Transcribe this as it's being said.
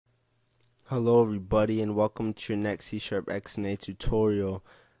Hello everybody and welcome to your next C# XNA tutorial.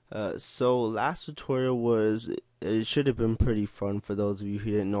 So last tutorial it should have been pretty fun for those of you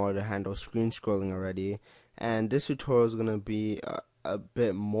who didn't know how to handle screen scrolling already. And this tutorial is going to be a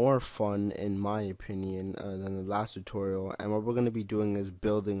bit more fun in my opinion than the last tutorial. And what we're going to be doing is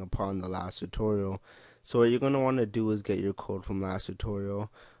building upon the last tutorial. So what you're going to want to do is get your code from last tutorial.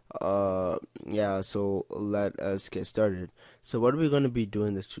 Yeah, so let us get started. So what are we going to be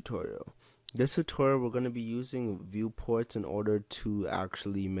doing this tutorial? This tutorial we're going to be using viewports in order to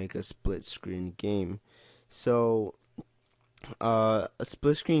actually make a split screen game. So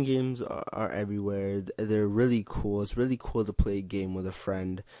split screen games are everywhere. They're really cool. It's really cool to play a game with a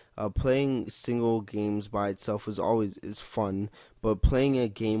friend. Playing single games by itself is fun, but playing a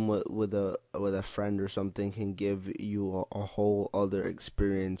game with a friend or something can give you a whole other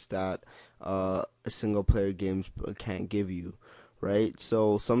experience that single player games can't give you. Right,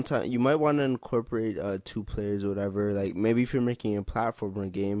 so sometimes you might want to incorporate two players or whatever. Like maybe if you're making a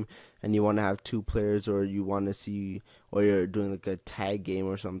platformer game and you want to have two players, or you want to see, or you're doing like a tag game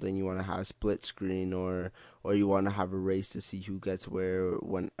or something, you want to have split screen, or you want to have a race to see who gets where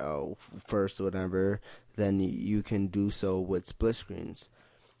when first or whatever. Then you can do so with split screens.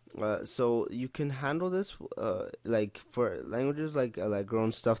 So you can handle this like for languages like Allegro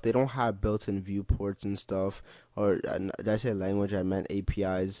and stuff. They don't have built-in viewports and stuff. Or did I say language? I meant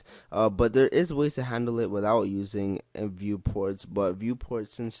APIs. But there is ways to handle it without using viewports. But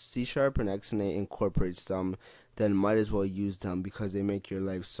viewports, since C# and XNA incorporates them, then might as well use them because they make your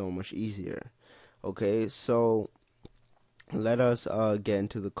life so much easier. Okay, so let us get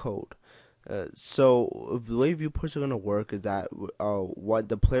into the code. So the way viewports are gonna work is that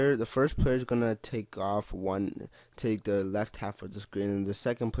the first player is gonna take the left half of the screen, and the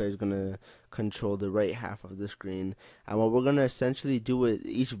second player is gonna control the right half of the screen. And what we're gonna essentially do with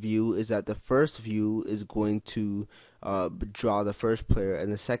each view is that the first view is going to draw the first player,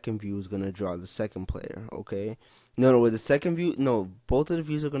 and the second view is gonna draw the second player. Okay. No, with the second view, no, both of the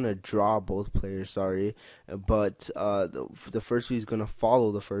views are gonna draw both players. Sorry, but the first view is gonna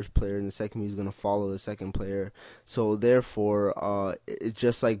follow the first player, and the second view is gonna follow the second player. So therefore, it's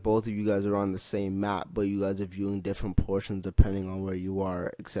just like both of you guys are on the same map, but you guys are viewing different portions depending on where you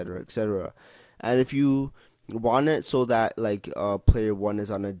are, etc., etc. And if you want it so that like player one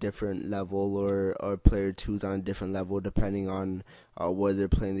is on a different level, or player two is on a different level depending on where they're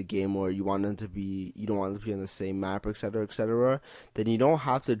playing the game, or you don't want them to be on the same map, etc., etc., then you don't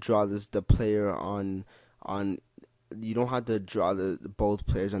have to draw the player on you don't have to draw both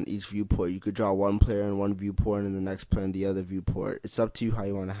players on each viewport. You could draw one player on one viewport and the next player on the other viewport. It's up to you how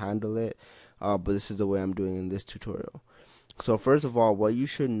you want to handle it, but this is the way I'm doing in this tutorial. So first of all, what you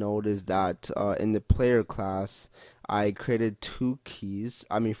should note is that in the player class, I created four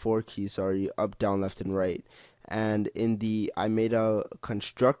keys, sorry, up, down, left, and right. And I made a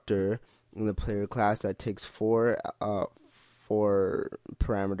constructor in the player class that takes four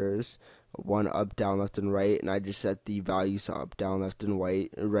parameters, one up, down, left, and right, and I just set the values to up, down, left, and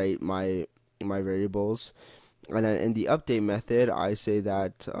right, my variables. And then in the update method, I say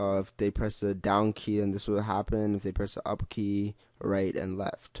that if they press the down key, then this will happen. If they press the up key, right and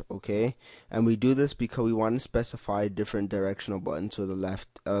left, okay? And we do this because we want to specify different directional buttons for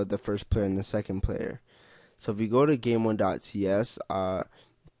the first player and the second player. So if we go to game1.cs,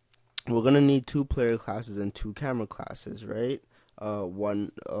 we're gonna need two player classes and two camera classes, right?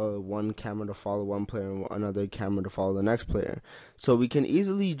 One camera to follow one player and another camera to follow the next player. So we can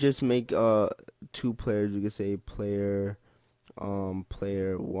easily just make two players. We could say player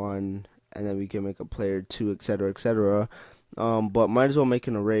one, and then we can make a player two, etc., etc. But might as well make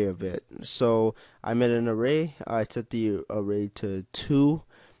an array of it. So I made an array. I set the array to 2.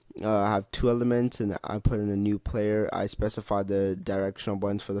 I have 2 elements, and I put in a new player. I specify the directional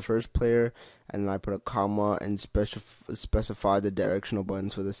buttons for the first player, and then I put a comma and specify the directional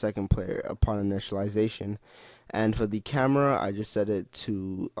buttons for the second player upon initialization. And for the camera, I just set it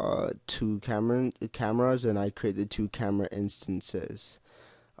to two cameras, and I created 2 camera instances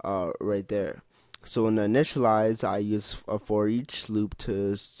right there. So in the initialize, I use a for each loop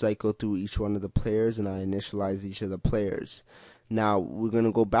to cycle through each one of the players, and I initialize each of the players. Now we're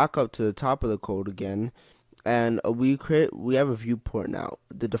gonna go back up to the top of the code again, and we have a viewport now.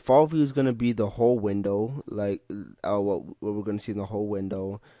 The default view is gonna be the whole window, like what we're gonna see in the whole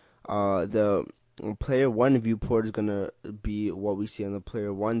window. The player one viewport is gonna be what we see on the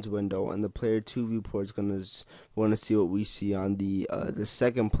player one's window, and the player two viewport is gonna want to see what we see on the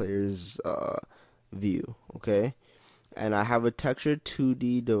second player's view. Okay. And I have a textured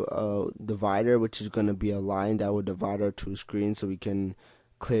 2D divider, which is going to be a line that will divide our two screens, so we can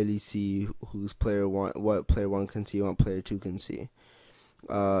clearly see who's player one, what player one can see, and what player two can see.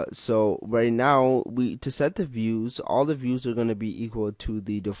 So right now, to set the views, all the views are going to be equal to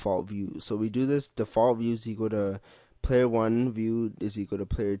the default view. So we do this: default view is equal to player one view is equal to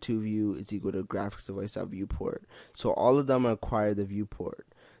player two view is equal to graphics device viewport. So all of them require the viewport.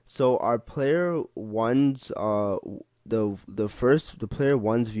 So our player one's the player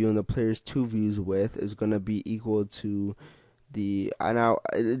one's view and the player's two views width is going to be equal to now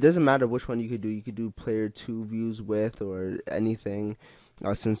it doesn't matter which one you could do. You could do player two views width or anything,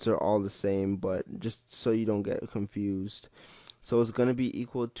 since they're all the same, but just so you don't get confused. So it's going to be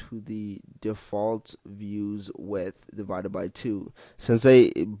equal to the default views width divided by 2. Since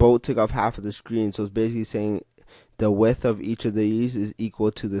they both took off half of the screen, so it's basically saying the width of each of these is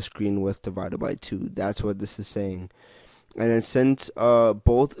equal to the screen width divided by 2. That's what this is saying. And then since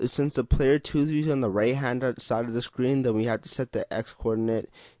the player 2 view is on the right hand side of the screen, then we have to set the x coordinate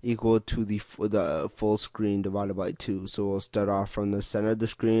equal to the full screen divided by 2. So we'll start off from the center of the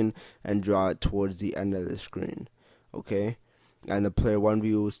screen and draw it towards the end of the screen. Okay? And the player 1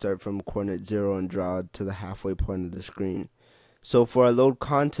 view will start from coordinate 0 and draw it to the halfway point of the screen. So for our load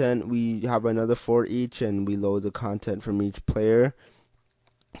content, we have another for each, and we load the content from each player.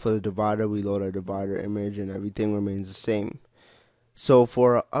 For the divider, we load our divider image, and everything remains the same. So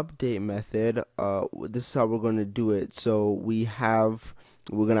for our update method, this is how we're going to do it. So we're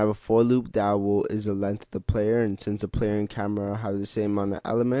going to have a for loop that is the length of the player, and since the player and camera have the same amount of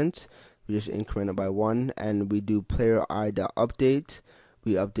elements, we just increment it by 1, and we do player I.update.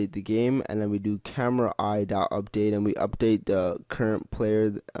 We update the game, and then we do camera I.update, and we update the current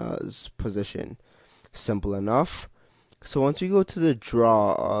player's position. Simple enough. So once we go to the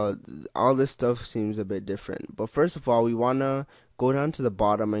draw, all this stuff seems a bit different. But first of all, we want to go down to the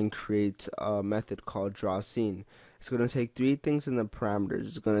bottom and create a method called draw scene. It's going to take 3 things in the parameters.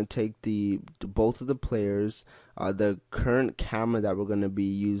 It's going to take both of the players, the current camera that we're going to be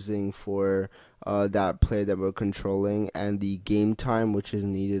using for that player that we're controlling, and the game time, which is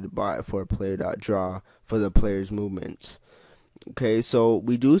needed for player.draw for the player's movements. Okay, so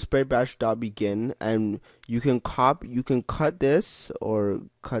we do spritebatch.begin, and you can cut this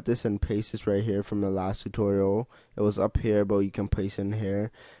and paste this right here from the last tutorial. It was up here, but you can paste it in here,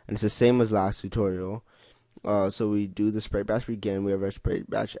 and it's the same as last tutorial. So we do the spritebatch begin, we have our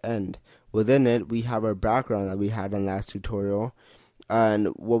spritebatch end. Within it, we have our background that we had in last tutorial, and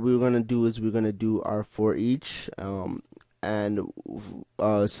what we're going to do is we're going to do our for each, and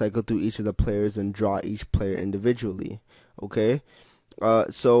cycle through each of the players and draw each player individually. Okay,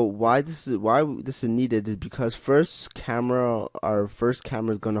 so why this is needed is because our first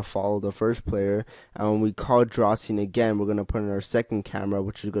camera is gonna follow the first player, and when we call draw scene again, we're gonna put in our second camera,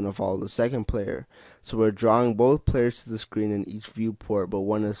 which is gonna follow the second player. So we're drawing both players to the screen in each viewport, but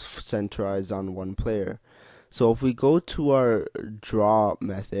one is centralized on one player. So if we go to our draw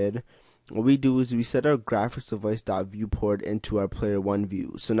method, what we do is we set our graphics device.viewport into our player 1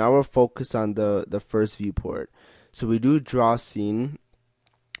 view. So now we're focused on the first viewport. So we do draw scene,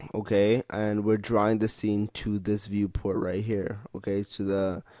 okay, and we're drawing the scene to this viewport right here, okay, to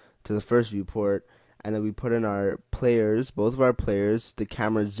the first viewport, and then we put in our players, both of our players, the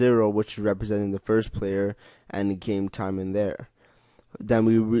camera 0, which is representing the first player, and the game time in there. Then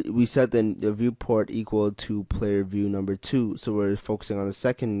we set the viewport equal to player view number 2, so we're focusing on the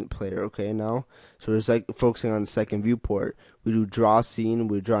second player. Okay, now, so we're focusing on the second viewport. We do draw scene,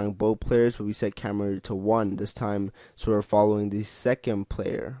 we're drawing both players, but we set camera to 1 this time, so we're following the second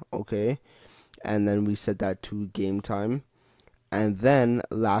player. Okay, and then we set that to game time. And then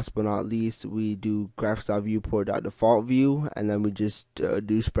last but not least, we do graphics.viewport.default view, and then we just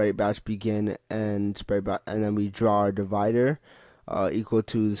do spritebatch begin and then we draw our divider equal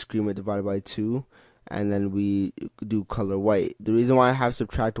to the screen width divided by 2, and then we do color white. The reason why I have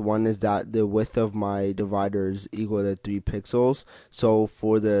subtract 1 is that the width of my divider is equal to 3 pixels. So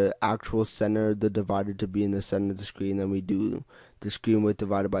for the actual center, the divider to be in the center of the screen, then we do the screen width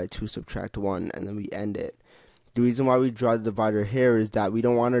divided by 2 subtract 1, and then we end it. The reason why we draw the divider here is that we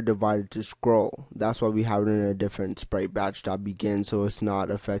don't want our divider to scroll. That's why we have it in a different spritebatch.begin, so it's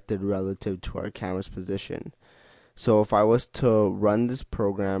not affected relative to our camera's position. So if I was to run this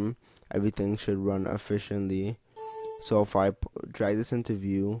program, everything should run efficiently. So if I drag this into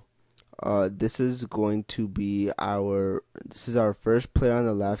view, this is going to be our first player on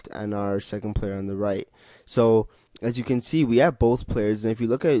the left and our second player on the right. So as you can see, we have both players, and if you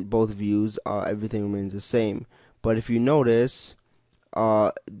look at both views, everything remains the same. But if you notice,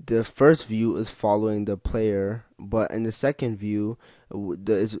 the first view is following the player, but in the second view,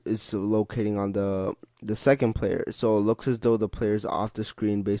 it's locating on the the second player. So it looks as though the player is off the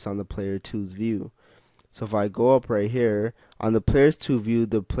screen based on the player 2's view. So if I go up right here on the player's 2 view,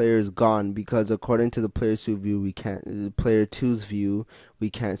 the player is gone because according to the player's 2 view, the player 2's view, we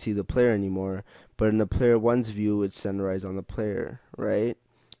can't see the player anymore. But in the player 1's view, it's centralized on the player, right?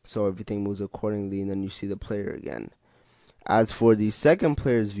 So everything moves accordingly, and then you see the player again. As for the second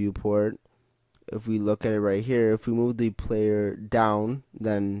player's viewport, if we look at it right here, if we move the player down,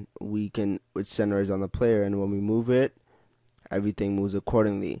 then it's centralized on the player, and when we move it, everything moves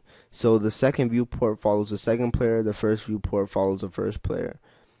accordingly. So the second viewport follows the second player, the first viewport follows the first player.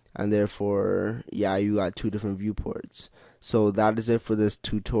 And therefore, yeah, you got two different viewports. So that is it for this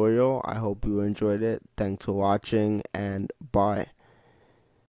tutorial. I hope you enjoyed it. Thanks for watching, and bye.